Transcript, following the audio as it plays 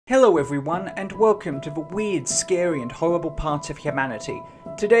Hello everyone, and welcome to the weird, scary and horrible parts of humanity.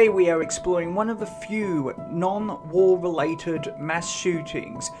 Today we are exploring one of the few non-war related mass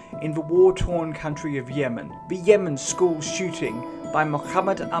shootings in the war-torn country of Yemen, the Yemen School Shooting by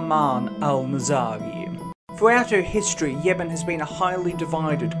Mohammad Ahman al-Nazari. Throughout her history, Yemen has been a highly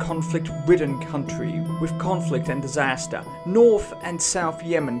divided, conflict-ridden country, with conflict and disaster. North and South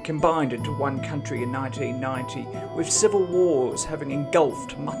Yemen combined into one country in 1990, with civil wars having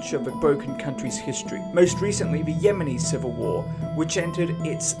engulfed much of the broken country's history. Most recently, the Yemeni Civil War, which entered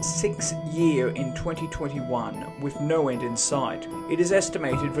its 6th year in 2021, with no end in sight. It is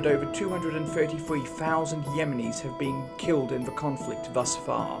estimated that over 233,000 Yemenis have been killed in the conflict thus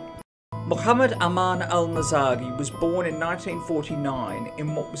far. Mohammad Ahman al-Nazari was born in 1949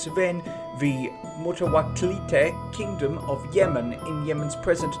 in what was then the Mutawakkilite Kingdom of Yemen in Yemen's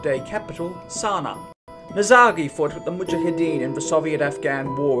present-day capital, Sana'a. Nazari fought with the Mujahideen in the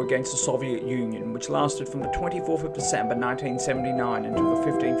Soviet-Afghan War against the Soviet Union, which lasted from the 24th of December 1979 until the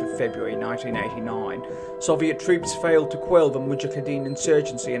 15th of February 1989. Soviet troops failed to quell the Mujahideen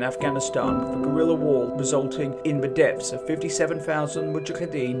insurgency in Afghanistan, with the guerrilla war resulting in the deaths of 57,000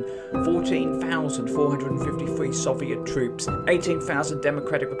 Mujahideen, 14,453 Soviet troops, 18,000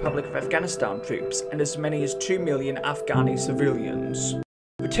 Democratic Republic of Afghanistan troops, and as many as 2 million Afghani civilians.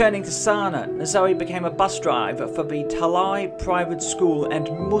 Returning to Sana'a, Nazari became a bus driver for the Tala'i private school and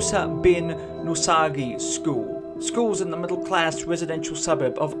Musa bin Nusagi school, schools in the middle-class residential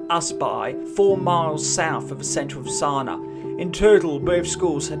suburb of Al-Bari, 4 miles south of the centre of Sana'a. In total, both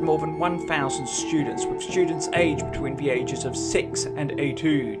schools had more than 1,000 students, with students aged between the ages of 6 and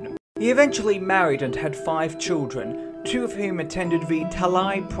 18. He eventually married and had 5 children, 2 of whom attended the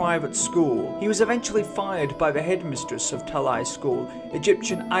Tala'i private school. He was eventually fired by the headmistress of Tala'i school,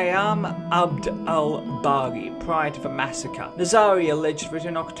 Egyptian Ayam Abd al-Bari, prior to the massacre. Nazari alleged that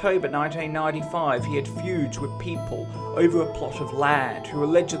in October 1995 he had feuds with people over a plot of land who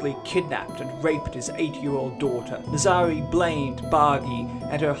allegedly kidnapped and raped his 8-year-old daughter. Nazari blamed Bari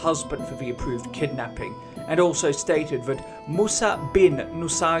and her husband for the approved kidnapping, and also stated that Musa bin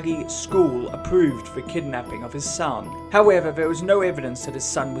Nusagi school approved the kidnapping of his son. However, there was no evidence that his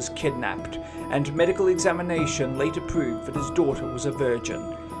son was kidnapped, and medical examination later proved that his daughter was a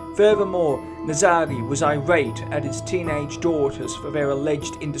virgin. Furthermore, Nazari was irate at his teenage daughters for their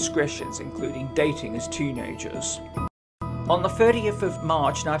alleged indiscretions, including dating as teenagers. On the 30th of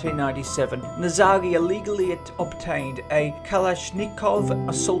March 1997, Nazari illegally obtained a Kalashnikov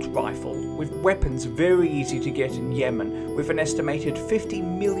assault rifle, with weapons very easy to get in Yemen, with an estimated 50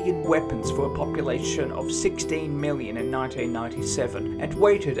 million weapons for a population of 16 million in 1997, and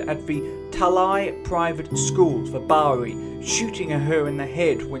waited at the Tala'i private school for Bari, shooting her in the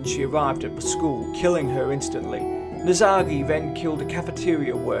head when she arrived at the school, killing her instantly. Nazari then killed a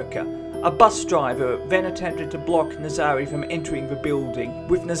cafeteria worker. A bus driver then attempted to block Nazari from entering the building,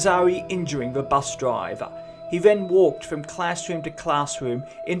 with Nazari injuring the bus driver. He then walked from classroom to classroom,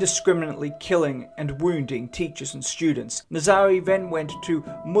 indiscriminately killing and wounding teachers and students. Nazari then went to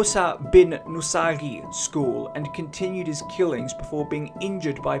Musa bin Nusagi school and continued his killings before being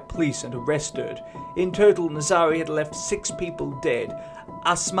injured by police and arrested. In total, Nazari had left 6 people dead: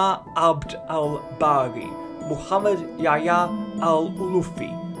 Asma Abd al-Bari, Muhammad Yahya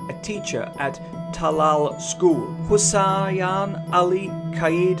al-Ulufi, a teacher at Talal School, Husayan Ali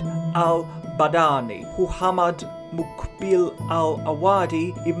Qa'id al-Badani, Muhammad Muqbil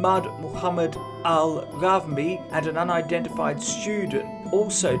al-Awadi, Imad Muhammad al-Raymi, and an unidentified student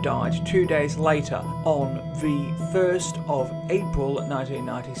also died 2 days later on the 1st of April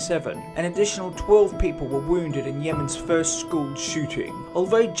 1997. An additional 12 people were wounded in Yemen's first school shooting.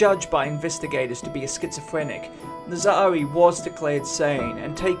 Although judged by investigators to be a schizophrenic, Nazari was declared sane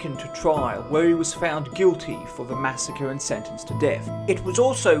and taken to trial, where he was found guilty for the massacre and sentenced to death. It was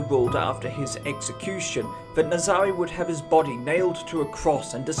also ruled after his execution that Nazari would have his body nailed to a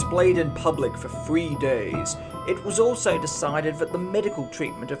cross and displayed in public for 3 days. It was also decided that the medical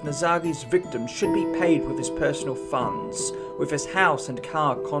treatment of Nazari's victims should be paid with his personal funds, with his house and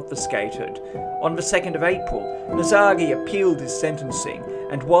car confiscated. On the 2nd of April, Nazari appealed his sentencing,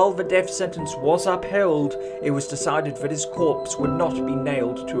 and while the death sentence was upheld, it was decided that his corpse would not be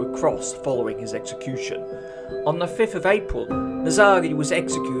nailed to a cross following his execution. On the 5th of April, Nazari was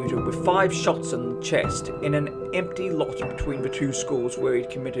executed with 5 shots in the chest in an empty lot between the 2 schools where he'd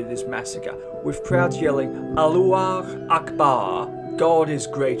committed his massacre, with crowds yelling "Allahu Akbar, God is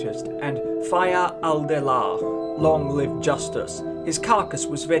greatest," and "Faya al-Delah, long live justice." His carcass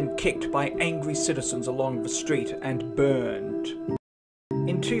was then kicked by angry citizens along the street and burned.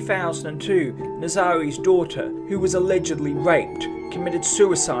 In 2002, Nazari's daughter, who was allegedly raped, committed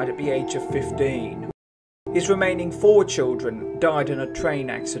suicide at the age of 15. His remaining 4 children died in a train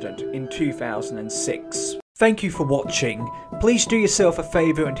accident in 2006. Thank you for watching. Please do yourself a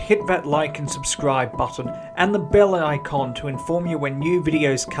favour and hit that like and subscribe button and the bell icon to inform you when new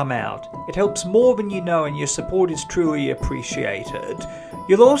videos come out. It helps more than you know and your support is truly appreciated.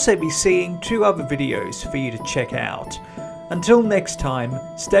 You'll also be seeing 2 other videos for you to check out. Until next time,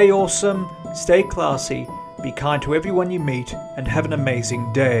 stay awesome, stay classy, be kind to everyone you meet, and have an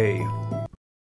amazing day.